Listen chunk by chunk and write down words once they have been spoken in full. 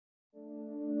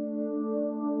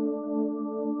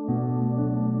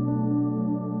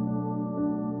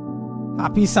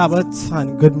Happy Sabbath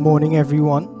and good morning,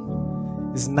 everyone.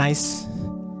 It's nice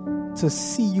to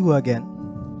see you again.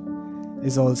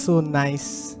 It's also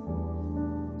nice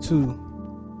to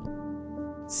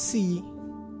see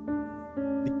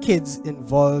the kids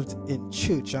involved in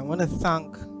church. I want to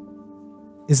thank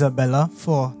Isabella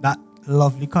for that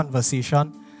lovely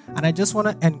conversation. And I just want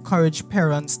to encourage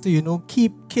parents to,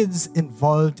 keep kids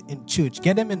involved in church.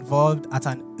 Get them involved at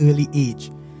an early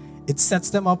age. It sets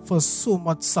them up for so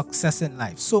much success in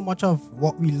life. So much of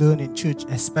what we learn in church,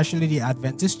 especially the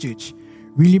Adventist church,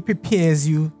 really prepares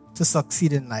you to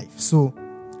succeed in life. So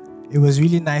it was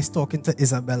really nice talking to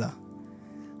Isabella.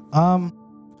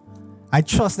 I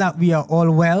trust that we are all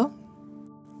well.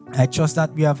 I trust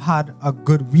that we have had a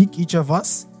good week, each of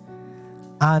us.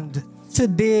 And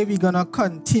today we're going to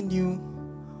continue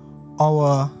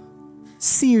our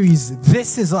series,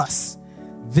 This Is Us.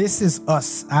 This is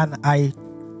us. And I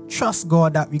trust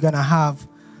God that we're going to have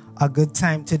a good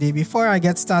time today. Before I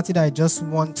get started, I just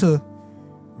want to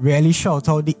really shout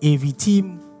out the AV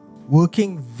team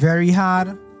working very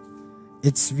hard.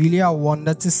 It's really a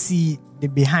wonder to see the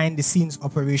behind the scenes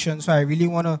operations. So I really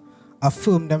want to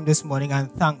affirm them this morning and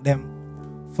thank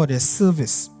them for their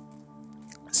service.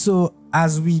 So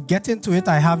as we get into it,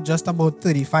 I have just about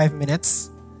 35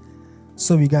 minutes.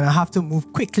 So we're going to have to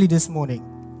move quickly this morning.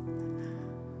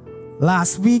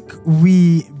 Last week,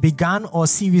 we began our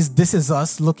series, This Is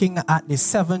Us, looking at the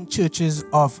 7 churches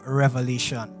of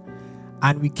Revelation.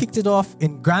 And we kicked it off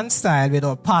in grand style with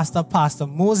our pastor, Pastor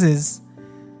Moses,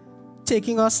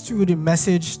 taking us through the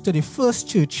message to the first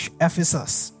church,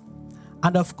 Ephesus.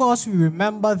 And of course, we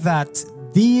remember that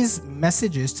these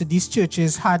messages to these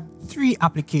churches had 3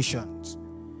 applications.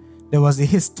 There was the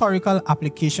historical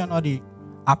application, or the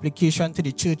application to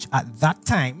the church at that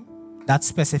time, that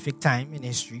specific time in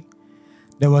history.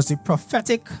 There was the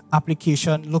prophetic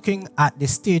application looking at the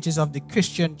stages of the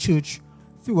Christian church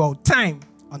throughout time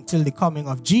until the coming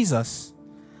of Jesus.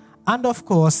 And of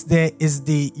course, there is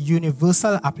the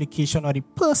universal application, or the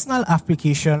personal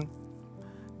application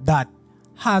that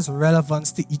has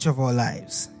relevance to each of our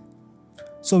lives.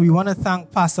 So we want to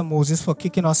thank Pastor Moses for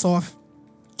kicking us off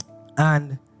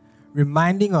and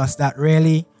reminding us that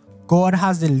really God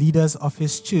has the leaders of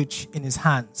his church in his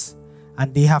hands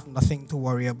and they have nothing to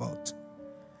worry about.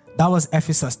 That was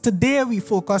Ephesus. Today we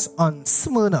focus on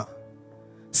Smyrna.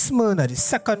 Smyrna, the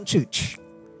second church.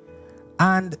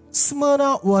 And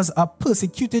Smyrna was a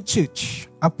persecuted church,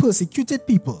 a persecuted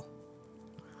people.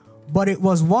 But it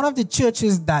was one of the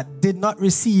churches that did not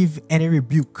receive any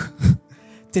rebuke.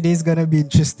 Today's going to be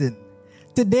interesting.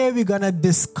 Today we're going to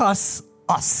discuss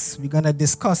us. We're going to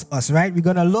discuss us, right? We're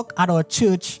going to look at our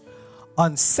church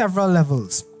on several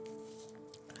levels.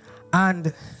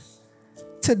 And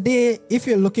today, if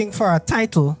you're looking for a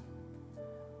title,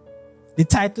 the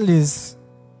title is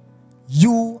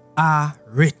You Are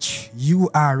Rich. You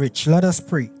Are Rich. Let us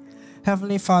pray.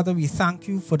 Heavenly Father, we thank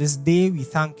you for this day. We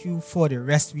thank you for the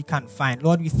rest we can find.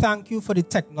 Lord, we thank you for the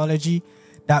technology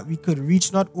that we could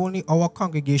reach not only our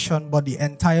congregation, but the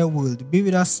entire world. Be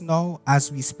with us now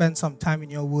as we spend some time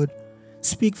in your word.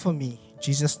 Speak for me. In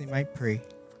Jesus' name I pray.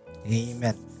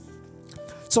 Amen.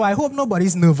 So I hope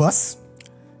nobody's nervous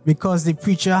because the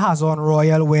preacher has on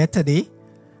royal wear today.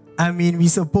 I mean, we're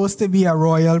supposed to be a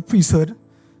royal priesthood.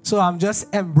 So I'm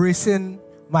just embracing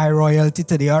my royalty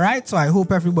today, all right? So I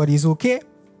hope everybody's okay.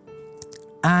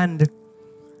 And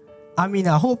I mean,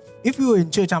 I hope if we were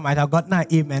in church, I might have gotten an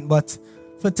amen. But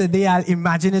for today, I'll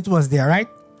imagine it was there, right?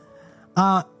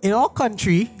 In our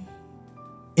country,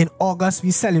 in August,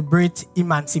 we celebrate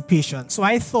emancipation. So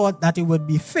I thought that it would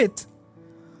be fit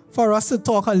for us to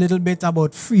talk a little bit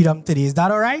about freedom today. Is that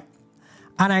all right?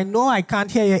 And I know I can't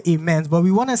hear your amens, but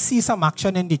we want to see some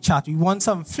action in the chat. We want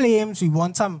some flames. We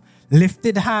want some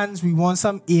lifted hands. We want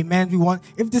some amens. We want,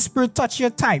 if the Spirit touch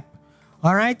your type.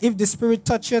 All right? If the Spirit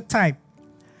touch your type.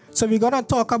 So we're going to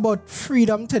talk about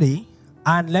freedom today.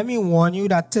 And let me warn you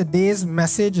that today's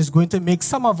message is going to make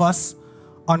some of us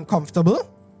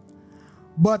uncomfortable.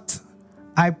 But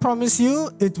I promise you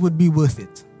it would be worth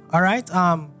it. All right?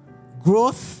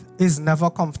 Growth is never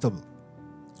comfortable.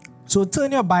 So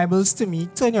turn your Bibles to me.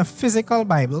 Turn your physical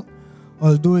Bible,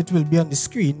 although it will be on the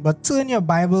screen. But turn your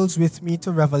Bibles with me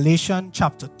to Revelation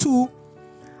chapter 2.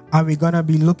 And we're going to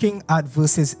be looking at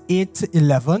verses 8 to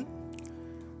 11.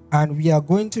 And we are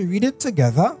going to read it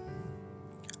together.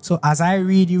 So as I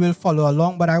read, you will follow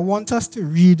along. But I want us to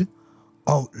read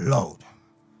out loud.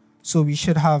 So we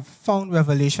should have found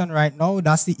Revelation right now.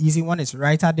 That's the easy one. It's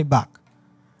right at the back.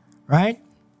 Right?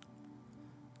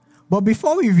 But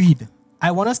before we read,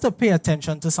 I want us to pay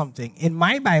attention to something. In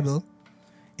my Bible,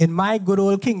 in my good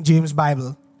old King James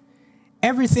Bible,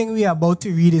 everything we are about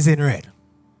to read is in red.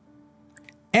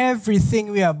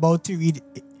 Everything we are about to read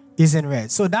is in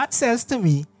red. So that says to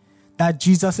me that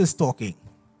Jesus is talking.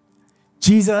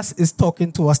 Jesus is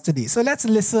talking to us today. So let's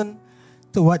listen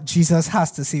to what Jesus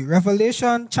has to say.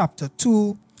 Revelation chapter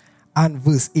 2 and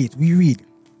verse 8. We read,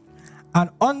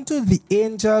 "And unto the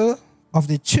angel of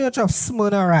the church of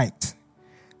Smyrna write,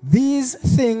 These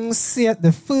things saith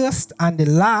the first and the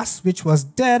last, which was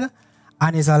dead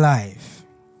and is alive.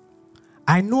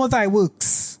 I know thy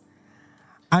works,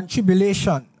 and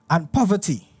tribulation, and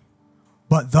poverty,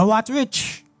 but thou art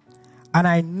rich. And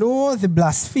I know the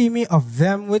blasphemy of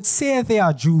them which say they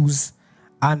are Jews,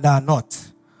 and are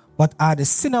not, but are the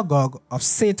synagogue of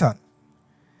Satan.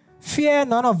 Fear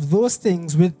none of those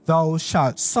things which thou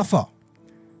shalt suffer.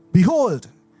 Behold,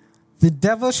 the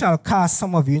devil shall cast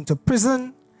some of you into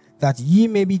prison, that ye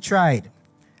may be tried,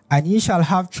 and ye shall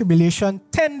have tribulation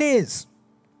 10 days.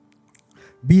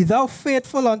 Be thou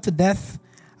faithful unto death,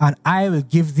 and I will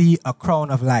give thee a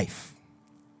crown of life.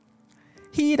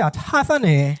 He that hath an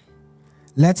ear,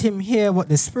 let him hear what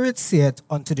the Spirit saith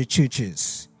unto the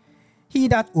churches. He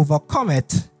that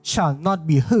overcometh shall not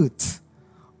be hurt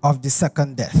of the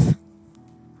second death."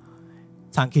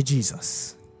 Thank you,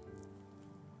 Jesus.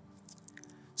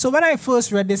 So when I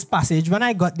first read this passage, when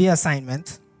I got the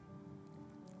assignment,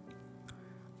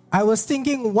 I was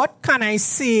thinking, what can I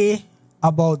say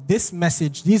about this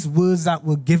message, these words that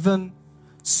were given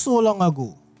so long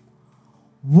ago?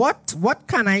 What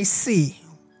can I say?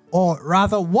 Or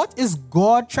rather, what is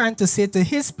God trying to say to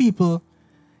his people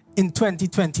in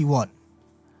 2021?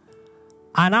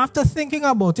 And after thinking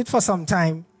about it for some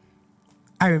time,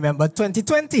 I remember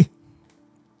 2020.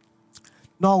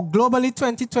 Now, globally,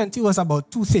 2020 was about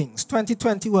two things.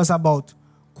 2020 was about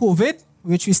COVID,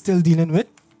 which we're still dealing with.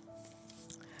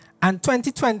 And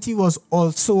 2020 was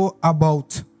also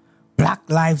about Black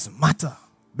Lives Matter.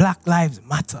 Black Lives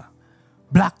Matter.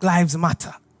 Black Lives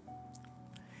Matter.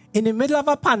 In the middle of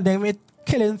a pandemic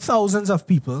killing thousands of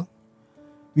people,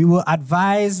 we were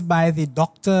advised by the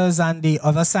doctors and the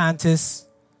other scientists,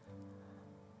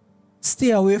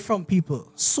 stay away from people,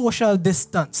 social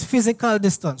distance, physical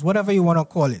distance, whatever you want to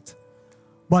call it.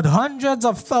 But hundreds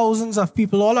of thousands of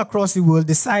people all across the world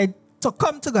decide to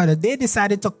come together. They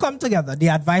decided to come together. The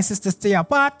advice is to stay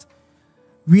apart.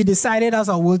 We decided as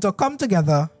a world to come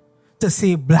together to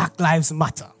say Black Lives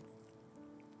Matter.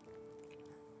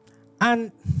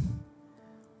 And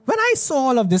when I saw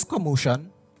all of this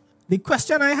commotion, the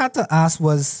question I had to ask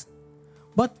was,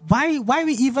 but why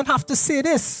we even have to say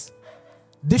this?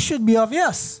 This should be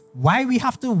obvious. Why we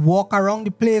have to walk around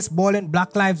the place bawling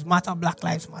Black Lives Matter, Black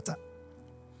Lives Matter?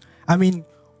 I mean,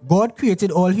 God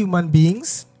created all human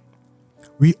beings.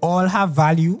 We all have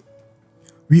value.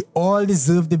 We all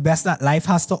deserve the best that life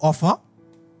has to offer.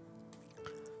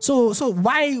 So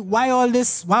why all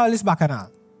this bacchanal?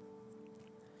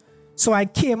 So I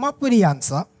came up with the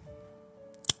answer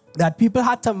that people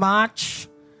had to march,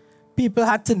 people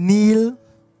had to kneel,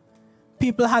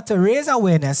 people had to raise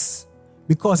awareness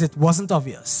because it wasn't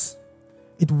obvious.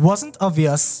 It wasn't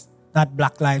obvious that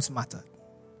Black Lives mattered.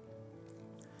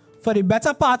 For the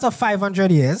better part of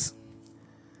 500 years,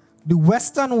 in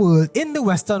the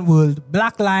Western world,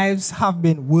 Black lives have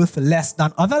been worth less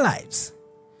than other lives.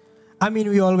 I mean,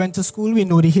 we all went to school, we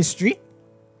know the history.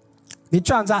 The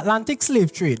transatlantic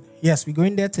slave trade. Yes, we're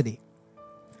going there today.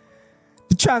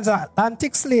 The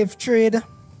transatlantic slave trade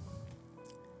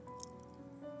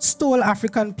stole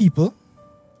African people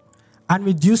and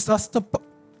reduced us to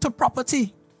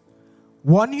property.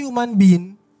 One human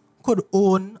being could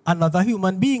own another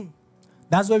human being.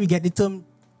 That's where we get the term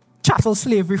chattel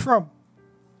slavery from.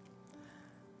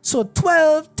 So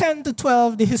 10 to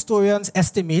 12, the historians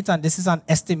estimate, and this is an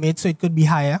estimate, so it could be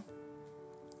higher.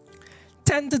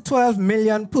 10 to 12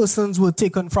 million persons were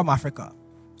taken from Africa,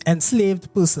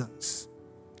 enslaved persons.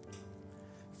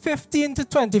 15 to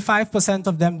 25%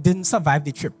 of them didn't survive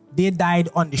the trip. They died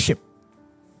on the ship.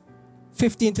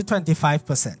 15 to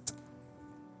 25%.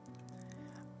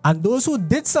 And those who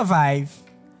did survive,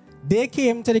 they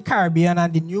came to the Caribbean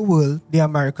and the New World, the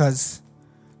Americas,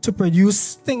 to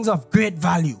produce things of great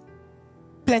value.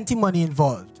 Plenty money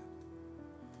involved.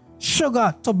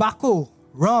 Sugar, tobacco,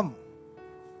 rum.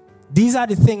 These are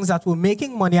the things that were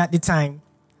making money at the time.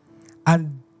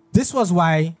 And this was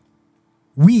why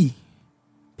we,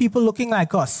 people looking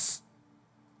like us,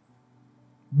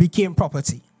 became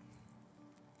property.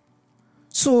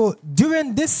 So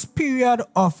during this period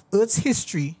of Earth's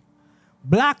history,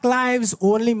 Black lives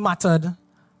only mattered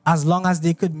as long as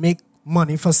they could make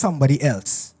money for somebody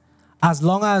else. As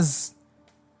long as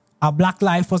a Black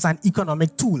life was an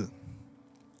economic tool.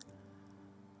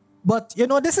 But you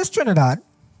know, this is Trinidad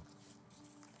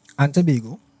and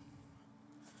Tobago.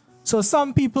 So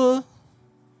some people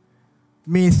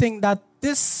may think that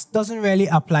this doesn't really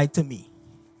apply to me.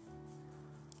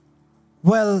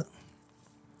 Well,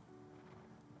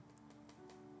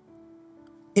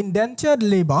 indentured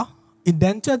labor,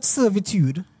 indentured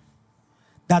servitude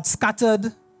that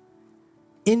scattered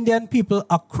Indian people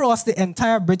across the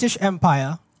entire British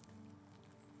Empire,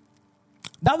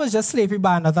 that was just slavery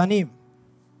by another name.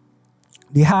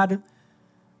 They had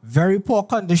very poor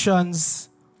conditions,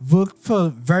 worked for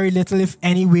very little, if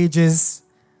any, wages,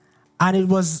 and it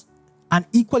was an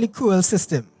equally cruel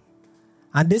system.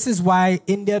 And this is why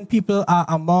Indian people are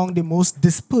among the most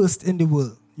dispersed in the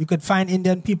world. You could find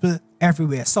Indian people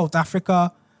everywhere. South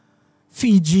Africa,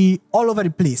 Fiji, all over the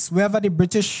place. Wherever the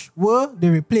British were, they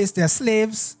replaced their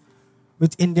slaves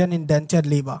with Indian indentured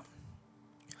labor.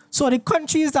 So the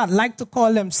countries that like to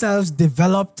call themselves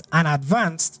developed and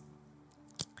advanced,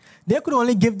 they could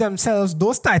only give themselves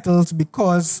those titles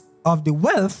because of the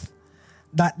wealth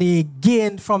that they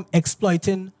gained from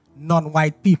exploiting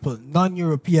non-white people,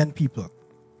 non-European people.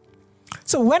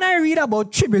 So when I read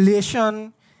about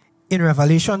tribulation in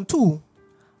Revelation 2,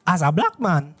 as a black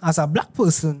man, as a black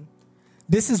person,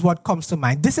 this is what comes to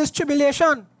mind. This is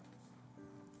tribulation.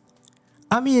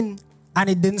 I mean, and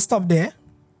it didn't stop there.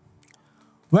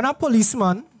 When a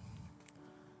policeman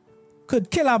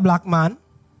could kill a black man,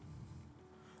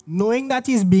 knowing that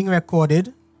he's being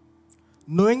recorded,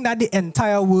 knowing that the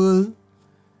entire world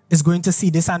is going to see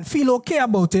this and feel okay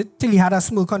about it till he had a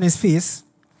smirk on his face,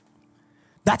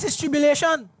 that is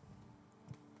tribulation.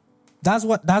 That's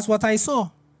what I saw.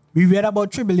 We read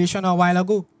about tribulation a while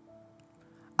ago.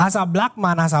 As a black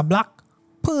man, as a black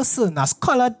person, as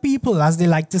colored people, as they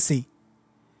like to say,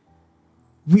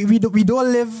 we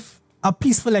don't live a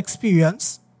peaceful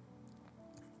experience.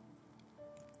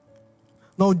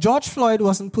 Now, George Floyd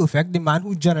wasn't perfect, the man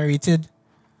who generated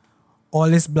all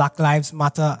this Black Lives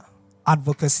Matter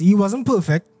advocacy. He wasn't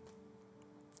perfect,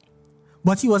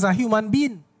 but he was a human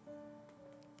being.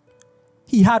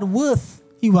 He had worth.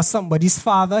 He was somebody's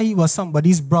father. He was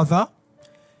somebody's brother.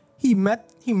 He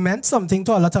meant something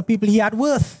to a lot of people. He had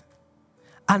worth.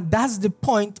 And that's the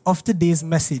point of today's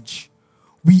message.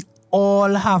 We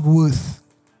all have worth.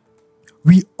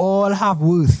 We all have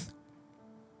worth.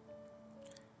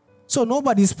 So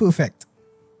nobody's perfect.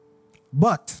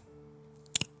 But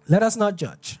let us not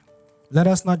judge. Let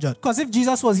us not judge. Because if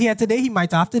Jesus was here today, he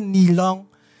might have to kneel down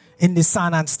in the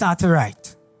sand and start to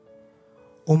write.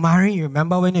 Omari, you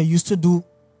remember when you used to do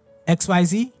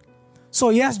XYZ?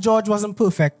 So yes, George wasn't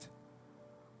perfect,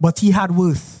 but he had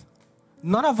worth.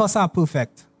 None of us are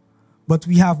perfect, but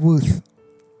we have worth.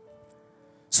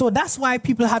 So that's why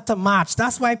people had to march.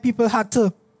 That's why people had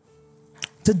to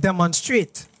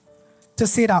demonstrate, to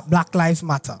say that Black Lives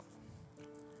Matter.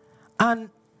 And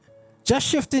just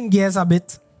shifting gears a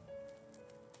bit,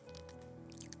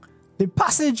 the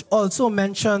passage also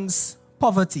mentions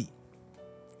poverty.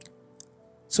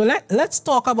 So let's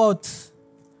talk about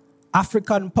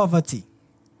African poverty.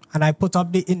 And I put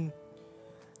up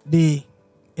the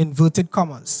inverted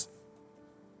commas.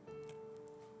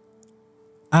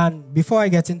 And before I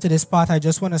get into this part, I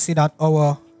just want to say that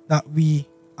we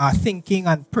are thinking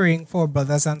and praying for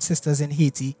brothers and sisters in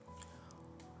Haiti.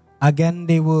 Again,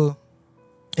 they were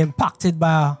impacted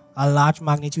by a large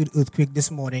magnitude earthquake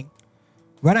this morning.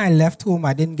 When I left home,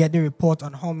 I didn't get the report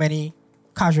on how many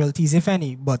casualties, if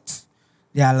any, but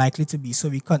they are likely to be, so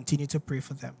we continue to pray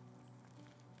for them.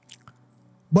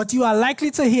 But you are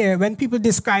likely to hear when people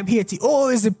describe Haiti, oh,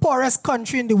 it's the poorest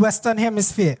country in the Western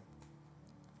Hemisphere.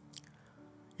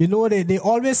 You know, they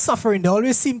always suffering, they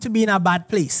always seem to be in a bad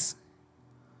place.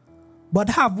 But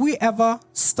have we ever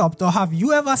stopped, or have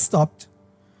you ever stopped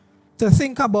to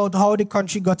think about how the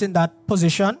country got in that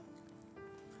position?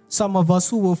 Some of us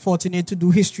who were fortunate to do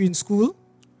history in school,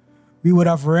 we would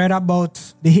have read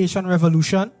about the Haitian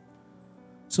Revolution.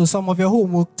 So some of your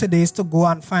homework today is to go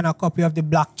and find a copy of the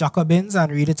Black Jacobins and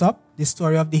read it up, the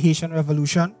story of the Haitian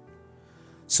Revolution.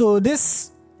 So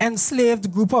this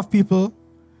enslaved group of people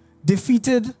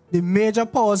defeated the major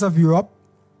powers of Europe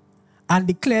and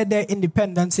declared their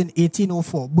independence in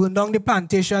 1804. Burned down the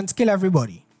plantations, kill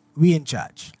everybody. We in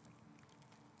charge.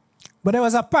 But there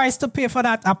was a price to pay for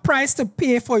that, a price to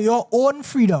pay for your own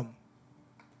freedom.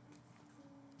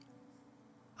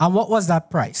 And what was that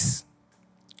price?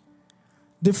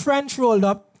 The French rolled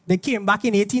up, they came back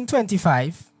in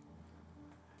 1825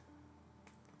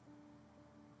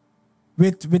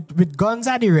 with guns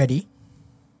at the ready.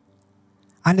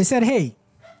 And they said, hey,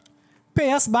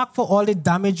 pay us back for all the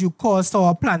damage you caused to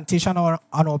our plantation or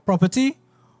on our property,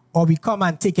 or we come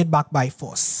and take it back by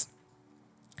force.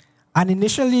 And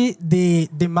initially, they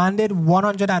demanded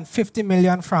 150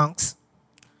 million francs.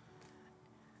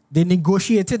 They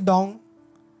negotiated down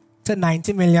to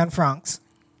 90 million francs.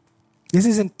 This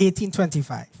is in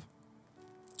 1825.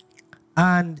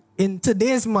 And in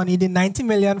today's money, the 90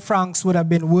 million francs would have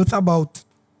been worth about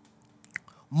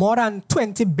more than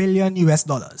 20 billion US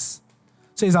dollars.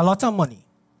 So it's a lot of money.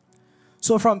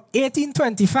 So from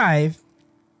 1825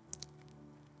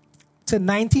 to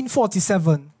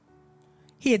 1947,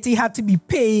 Haiti had to be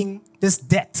paying this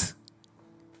debt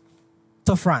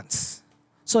to France.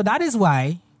 So that is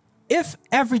why, if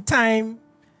every time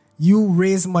you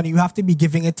raise money, you have to be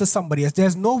giving it to somebody else,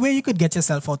 there's no way you could get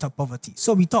yourself out of poverty.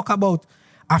 So we talk about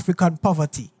African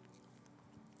poverty,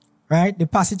 right? The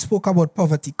passage spoke about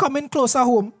poverty. Coming closer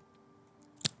home,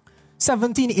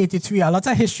 1783, a lot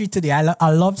of history today. I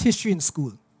loved history in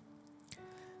school.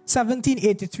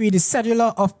 1783, the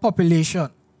cedula of population.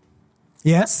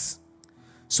 Yes?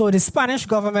 So the Spanish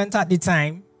government at the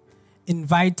time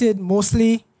invited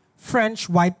mostly French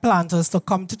white planters to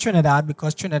come to Trinidad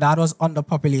because Trinidad was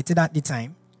underpopulated at the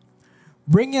time.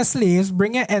 Bring your slaves,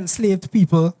 bring your enslaved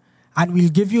people, and we'll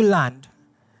give you land.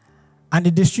 And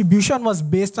the distribution was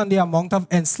based on the amount of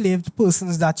enslaved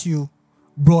persons that you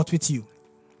brought with you.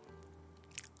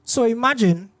 So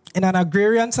imagine, in an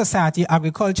agrarian society,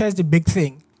 agriculture is the big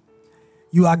thing.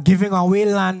 You are giving away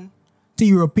land to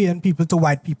European people, to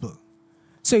white people.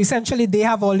 So essentially, they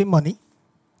have all the money,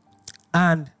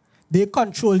 and they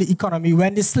control the economy.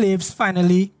 When the slaves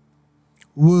finally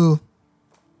were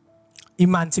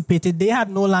emancipated, they had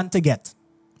no land to get.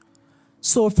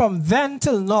 So from then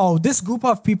till now, this group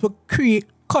of people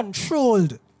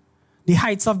controlled the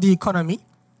heights of the economy.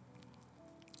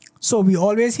 So we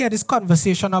always hear this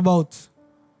conversation about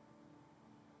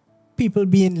people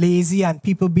being lazy and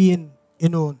people being,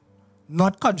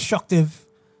 not constructive.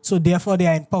 So therefore they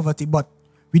are in poverty. But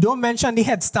we don't mention the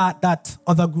head start that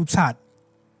other groups had.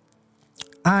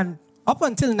 And up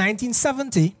until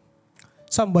 1970,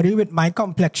 somebody with my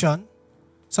complexion,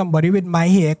 somebody with my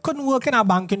hair couldn't work in a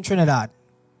bank in Trinidad.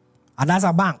 And as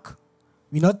a bank,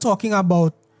 we're not talking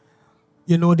about,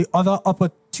 the other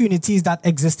opportunities that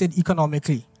existed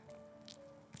economically.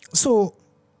 So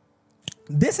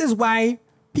this is why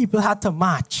people had to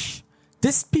march.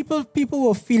 People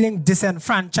were feeling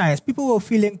disenfranchised. People were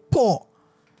feeling poor.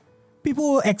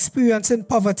 People were experiencing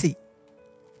poverty.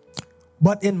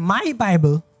 But in my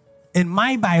Bible, in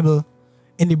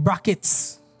the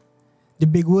brackets, the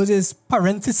big word is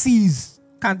parentheses.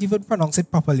 Can't even pronounce it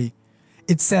properly.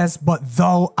 It says, but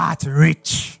thou art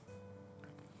rich.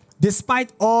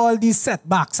 Despite all these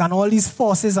setbacks and all these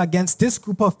forces against this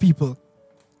group of people,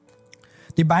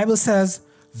 the Bible says,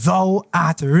 thou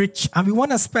art rich. And we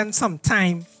want to spend some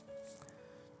time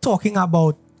talking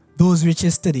about those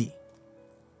riches today.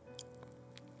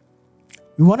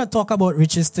 We want to talk about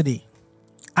riches today.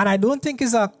 And I don't think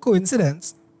it's a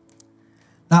coincidence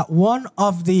that one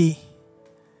of the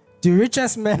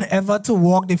richest men ever to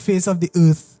walk the face of the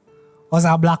earth was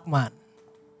a black man.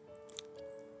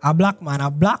 A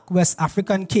black West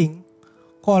African king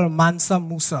called Mansa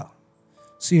Musa.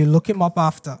 So you look him up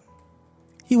after.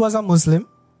 He was a Muslim,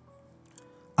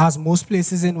 as most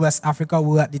places in West Africa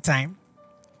were at the time.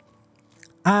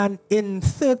 And in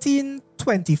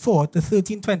 1324 to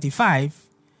 1325,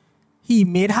 he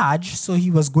made Hajj, so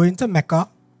he was going to Mecca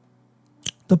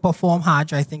to perform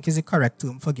Hajj, I think is the correct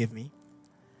term, forgive me.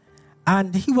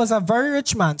 And he was a very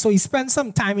rich man, so he spent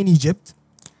some time in Egypt.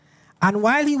 And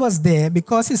while he was there,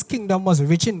 because his kingdom was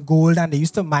rich in gold and they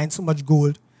used to mine so much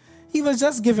gold, he was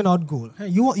just giving out gold. Hey,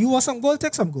 you want some gold?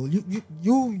 Take some gold.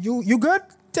 You good?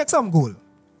 Take some gold.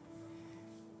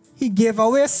 He gave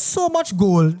away so much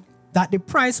gold that the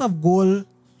price of gold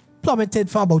plummeted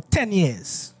for about 10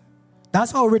 years.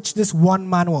 That's how rich this one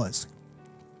man was.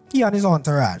 He and his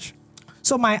entourage.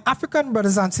 So my African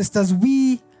brothers and sisters,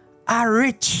 we are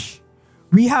rich.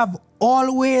 We have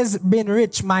always been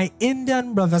rich. My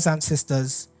Indian brothers and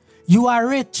sisters, you are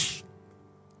rich.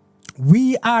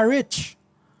 We are rich.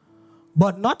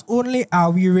 But not only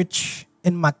are we rich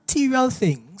in material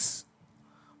things,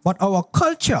 but our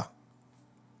culture,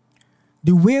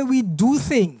 the way we do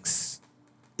things,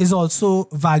 is also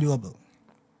valuable.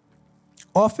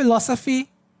 Our philosophy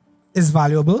is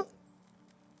valuable.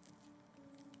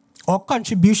 Our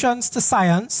contributions to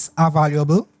science are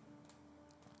valuable.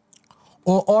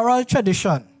 Our oral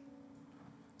tradition,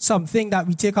 something that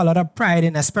we take a lot of pride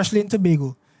in, especially in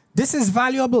Tobago, this is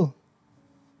valuable.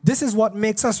 This is what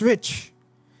makes us rich.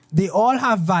 They all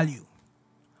have value.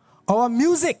 Our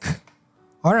music,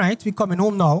 all right, we're coming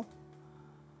home now.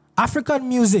 African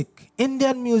music,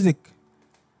 Indian music,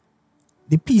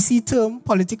 the PC term,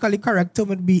 politically correct term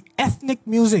would be ethnic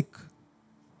music.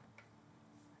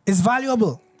 It's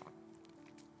valuable.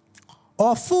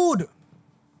 Or food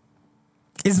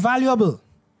is valuable.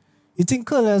 You think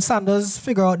Colonel Sanders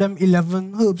figure out them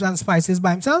 11 herbs and spices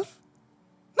by himself?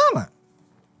 No, man.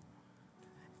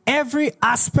 Every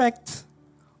aspect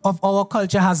of our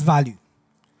culture has value.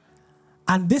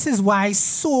 And this is why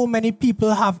so many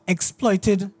people have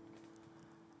exploited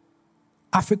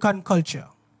African culture,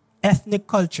 ethnic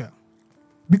culture,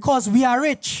 because we are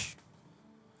rich.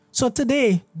 So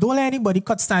today, don't let anybody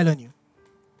cut style on you.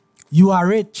 You are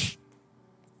rich.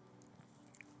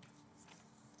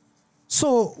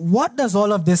 So what does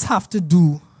all of this have to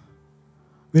do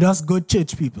with us good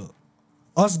church people?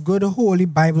 Us good, holy,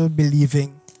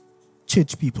 Bible-believing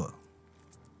church people?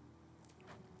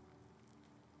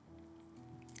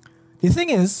 The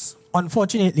thing is,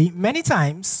 unfortunately, many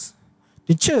times,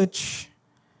 the church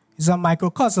is a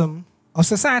microcosm of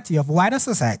society, of wider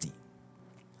society.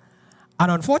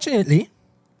 And unfortunately,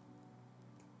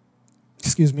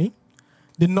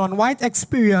 the non-white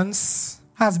experience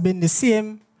has been the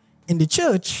same in the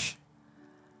church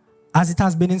as it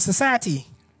has been in society.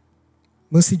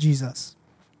 Mercy Jesus.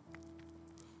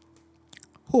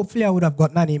 Hopefully I would have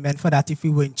gotten an amen for that if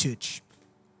we were in church.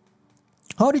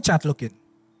 How the chat looking?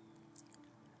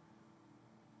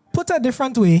 Put a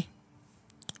different way,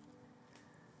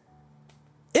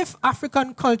 if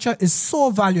African culture is so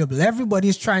valuable, everybody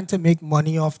is trying to make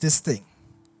money off this thing,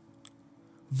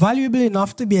 valuable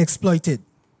enough to be exploited,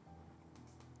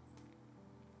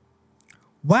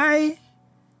 why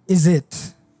is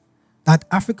it that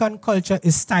African culture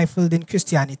is stifled in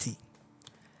Christianity?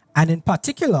 And in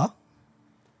particular,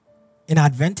 in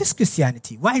Adventist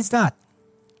Christianity. Why is that?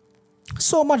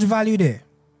 So much value there.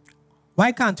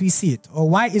 Why can't we see it? Or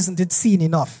why isn't it seen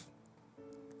enough?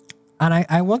 And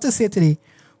I want to say today,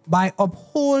 by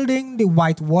upholding the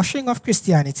whitewashing of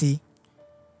Christianity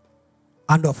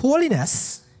and of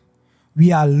holiness,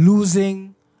 we are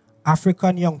losing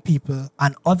African young people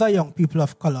and other young people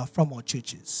of color from our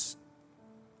churches.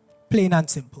 Plain and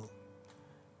simple.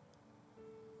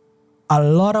 A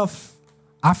lot of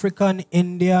African,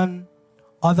 Indian,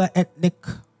 other ethnic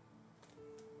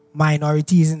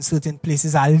minorities in certain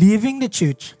places are leaving the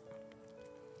church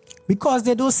because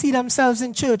they don't see themselves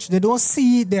in church. They don't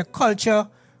see their culture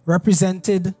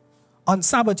represented on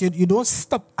Sabbath. You don't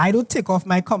stop. I don't take off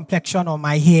my complexion or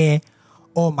my hair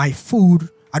or my food.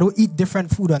 I don't eat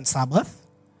different food on Sabbath.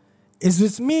 It's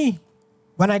with me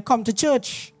when I come to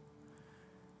church.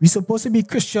 We're supposed to be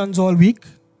Christians all week.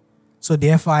 So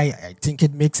therefore, I think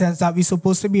it makes sense that we're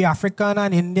supposed to be African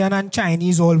and Indian and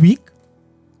Chinese all week.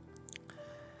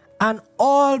 And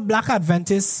all Black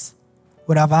Adventists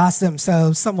would have asked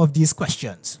themselves some of these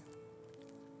questions.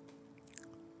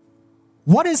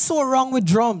 What is so wrong with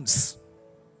drums?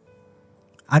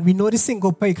 And we know the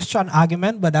syncopation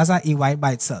argument, but that's an AY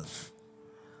by itself.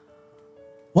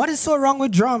 What is so wrong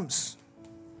with drums?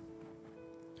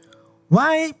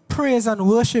 Why praise and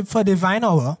worship for divine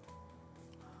hour,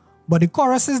 but the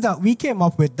choruses that we came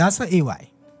up with, that's for AY?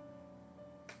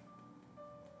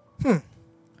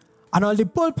 And on the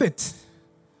pulpit,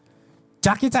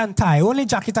 jacket and tie, only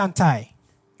jacket and tie.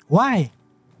 Why?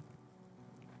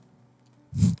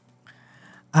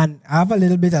 And I have a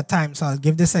little bit of time, so I'll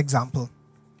give this example.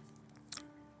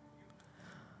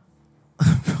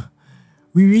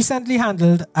 We recently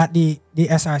handled at the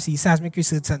SRC, Seismic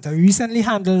Research Center, we recently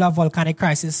handled a volcanic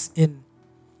crisis in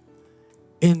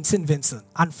St. Vincent.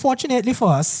 Unfortunately for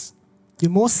us, the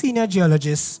most senior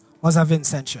geologist was a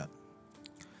Vincentian.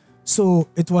 So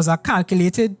it was a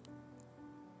calculated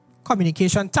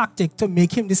communication tactic to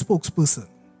make him the spokesperson.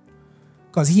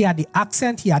 Because he had the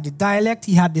accent, he had the dialect,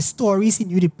 he had the stories, he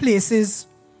knew the places,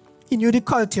 he knew the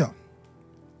culture.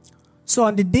 So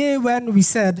on the day when we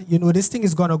said, this thing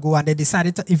is going to go, and they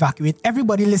decided to evacuate,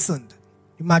 everybody listened.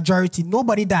 The majority,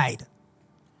 nobody died.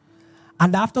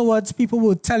 And afterwards, people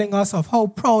were telling us of how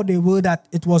proud they were that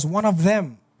it was one of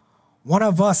them, one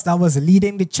of us that was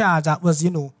leading the charge, that was,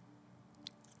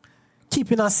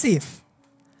 keeping us safe.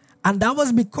 And that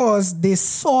was because they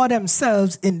saw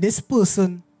themselves in this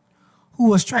person who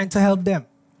was trying to help them.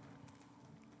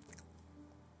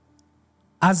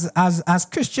 As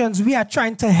Christians, we are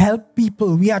trying to help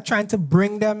people. We are trying to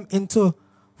bring them into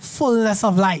fullness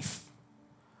of life.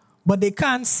 But they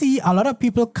can't see, a lot of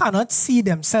people cannot see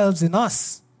themselves in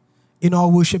us, in our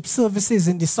worship services,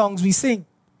 in the songs we sing.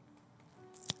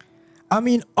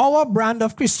 Our brand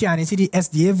of Christianity, the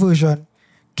SDA version,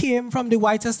 came from the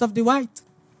whitest of the white.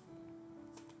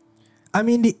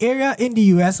 The area in the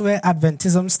US where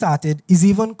Adventism started is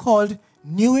even called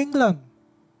New England.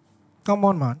 Come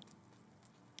on, man.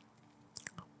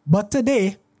 But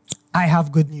today, I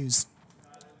have good news.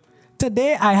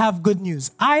 Today, I have good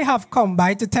news. I have come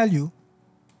by to tell you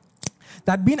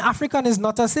that being African is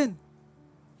not a sin.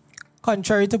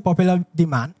 Contrary to popular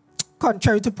demand,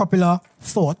 contrary to popular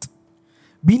thought,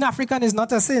 being African is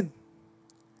not a sin.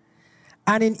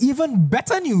 And in even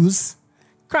better news,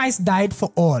 Christ died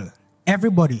for all,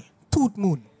 everybody, tooth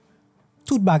moon,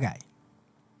 tooth bagay.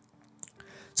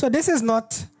 So this is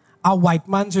not a white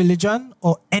man's religion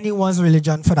or anyone's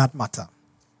religion for that matter.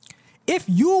 If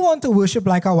you want to worship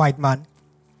like a white man,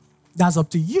 that's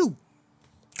up to you.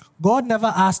 God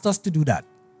never asked us to do that.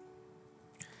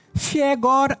 Fear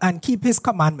God and keep his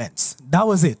commandments. That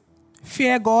was it.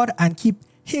 Fear God and keep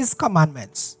his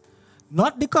commandments.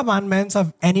 Not the commandments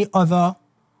of any other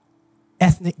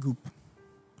ethnic group.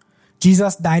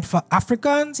 Jesus died for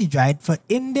Africans, he died for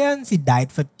Indians, he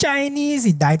died for Chinese,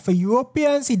 he died for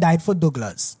Europeans, he died for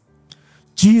Douglas.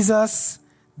 Jesus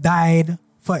died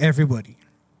for everybody.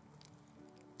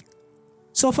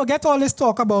 So forget all this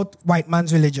talk about white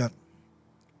man's religion.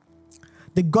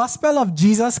 The gospel of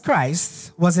Jesus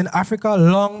Christ was in Africa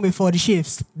long before the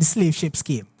slave ships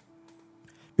came.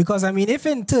 Because, if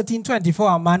in 1324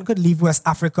 a man could leave West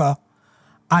Africa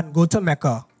and go to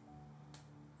Mecca,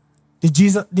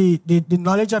 the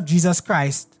knowledge of Jesus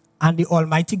Christ and the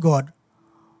Almighty God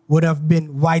would have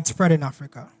been widespread in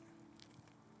Africa.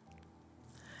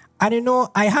 And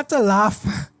I had to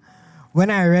laugh when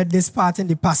I read this part in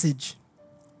the passage.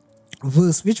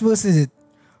 Which verse is it?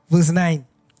 Verse 9.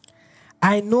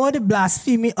 I know the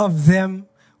blasphemy of them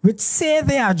which say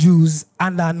they are Jews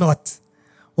and are not,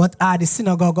 what are the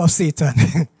synagogue of Satan.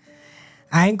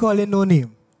 I ain't calling no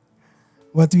name.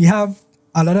 But we have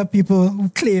a lot of people who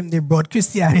claim they brought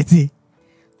Christianity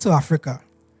to Africa.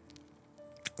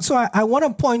 So I want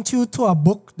to point you to a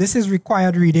book. This is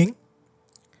required reading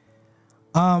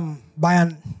by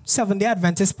a Seventh-day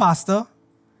Adventist pastor.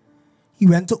 He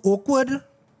went to Oakwood,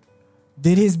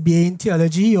 did his BA in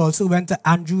theology. He also went to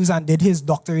Andrews and did his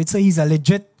doctorate. So he's a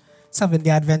legit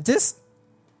Seventh-day Adventist.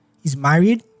 He's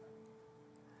married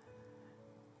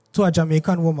to a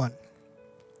Jamaican woman.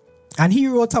 And he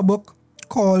wrote a book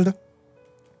called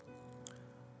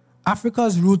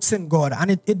Africa's Roots in God.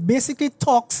 And it basically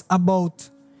talks about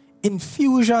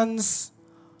infusions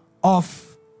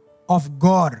of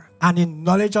God and in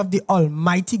knowledge of the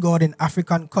Almighty God in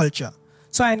African culture.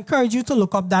 So I encourage you to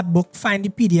look up that book, find the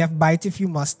PDF, buy it if you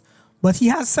must. But he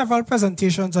has several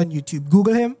presentations on YouTube.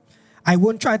 Google him. I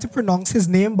won't try to pronounce his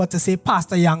name, but to say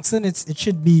Pastor Yankson, it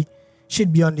should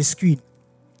be on the screen.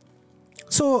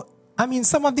 So,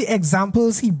 some of the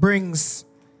examples he brings,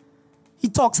 he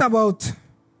talks about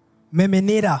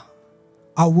Memeneda,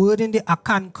 a word in the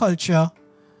Akan culture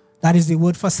that is the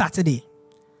word for Saturday.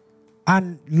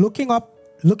 And looking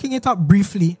it up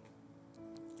briefly,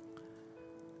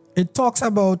 it talks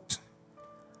about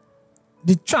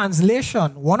the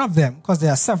translation, one of them, because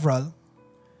there are several,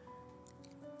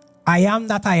 I am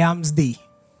that I am's day.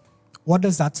 What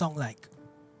does that sound like?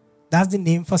 That's the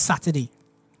name for Saturday.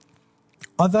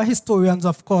 Other historians,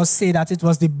 of course, say that it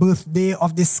was the birthday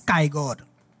of the sky god.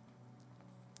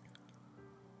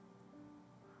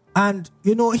 And,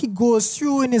 he goes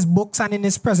through in his books and in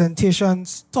his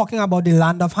presentations talking about the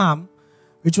land of Ham,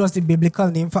 which was the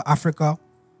biblical name for Africa.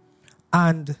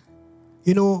 And,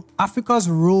 Africa's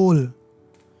role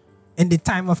in the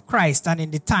time of Christ and in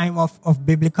the time of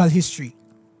biblical history.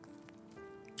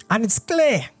 And it's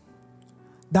clear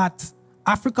that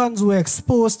Africans were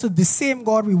exposed to the same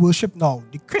God we worship now,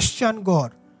 the Christian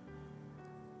God,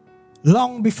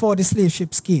 long before the slave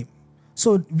ships came.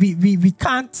 So we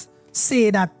can't say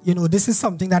that, this is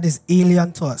something that is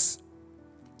alien to us.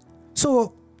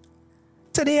 So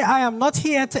today I am not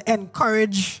here to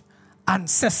encourage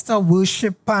ancestor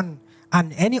worship and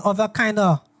any other kind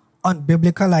of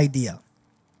unbiblical idea.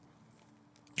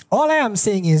 All I am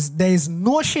saying is there is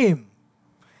no shame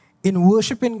in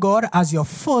worshiping God as your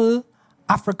full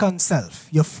African self,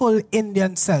 your full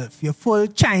Indian self, your full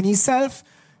Chinese self,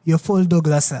 your full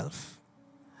Douglas self.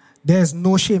 There's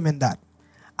no shame in that.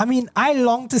 I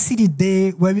long to see the day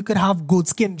where we could have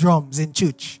goatskin drums in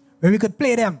church, where we could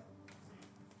play them.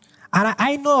 And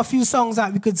I know a few songs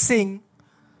that we could sing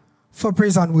for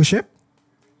praise and worship.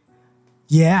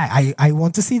 Yeah, I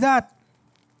want to see that.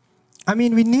 We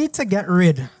need to get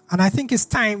rid, and I think it's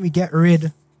time we get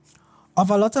rid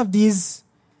of a lot of these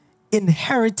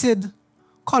inherited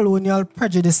colonial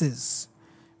prejudices,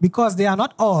 because they are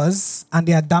not ours and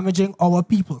they are damaging our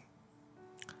people.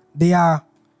 They are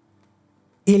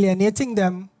alienating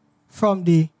them from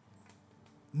the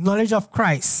knowledge of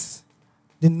Christ,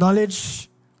 the knowledge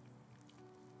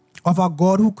of a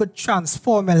God who could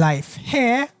transform a life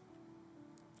here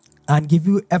and give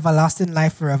you everlasting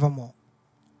life forevermore.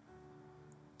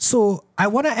 So I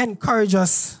want to encourage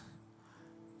us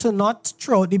to not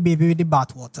throw out the baby with the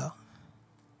bathwater.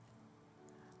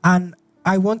 And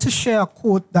I want to share a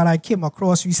quote that I came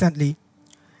across recently.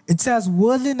 It says,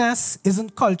 worldliness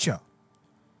isn't culture,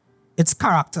 it's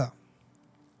character.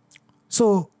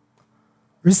 So,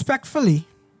 respectfully,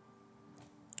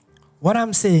 what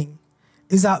I'm saying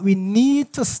is that we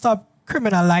need to stop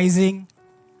criminalizing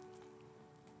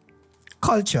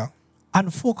culture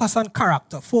and focus on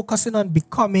character, focusing on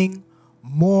becoming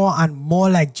more and more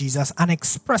like Jesus and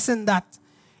expressing that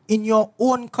in your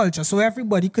own culture so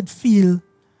everybody could feel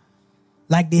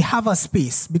like they have a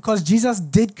space, because Jesus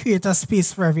did create a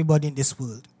space for everybody in this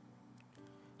world.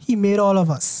 He made all of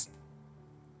us.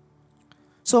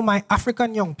 So my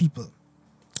African young people,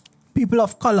 people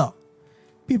of color,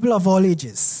 people of all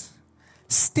ages,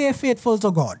 stay faithful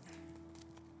to God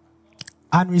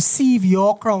and receive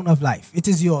your crown of life. It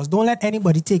is yours. Don't let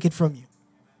anybody take it from you.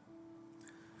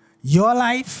 Your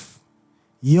life,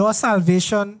 your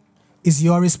salvation is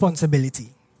your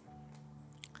responsibility.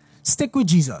 Stick with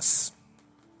Jesus.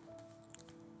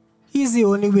 He is the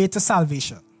only way to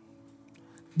salvation.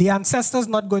 The ancestors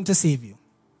not going to save you,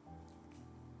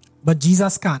 but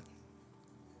Jesus can.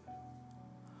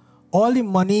 All the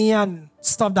money and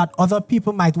stuff that other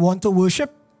people might want to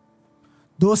worship,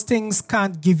 those things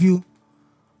can't give you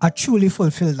a truly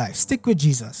fulfilled life. Stick with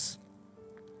Jesus.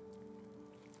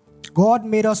 God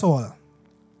made us all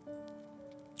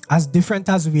as different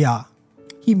as we are.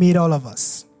 He made all of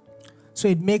us. So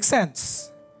it makes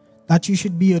sense that you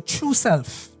should be your true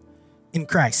self in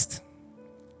Christ.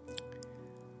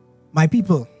 My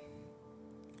people,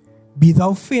 be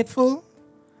thou faithful,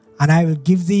 and I will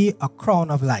give thee a crown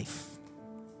of life.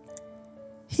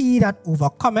 He that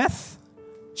overcometh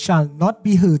shall not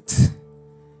be hurt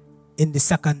in the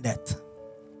second death.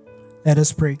 Let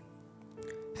us pray.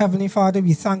 Heavenly Father,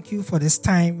 we thank you for this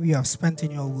time we have spent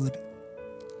in your word.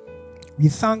 We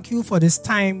thank you for this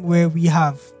time where we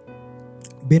have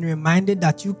been reminded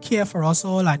that you care for us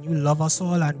all and you love us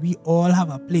all and we all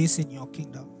have a place in your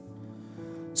kingdom.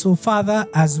 So Father,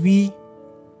 as we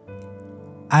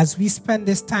spend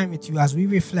this time with you, as we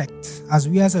reflect, as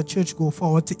we as a church go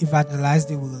forward to evangelize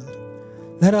the world,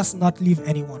 let us not leave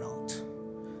anyone out.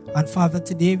 And Father,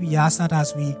 today we ask that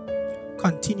as we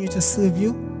continue to serve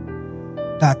you,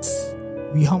 that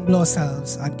we humble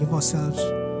ourselves and give ourselves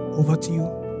over to you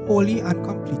wholly and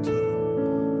completely.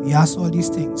 We ask all these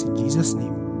things in Jesus'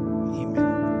 name.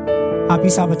 Amen. Happy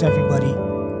Sabbath, everybody.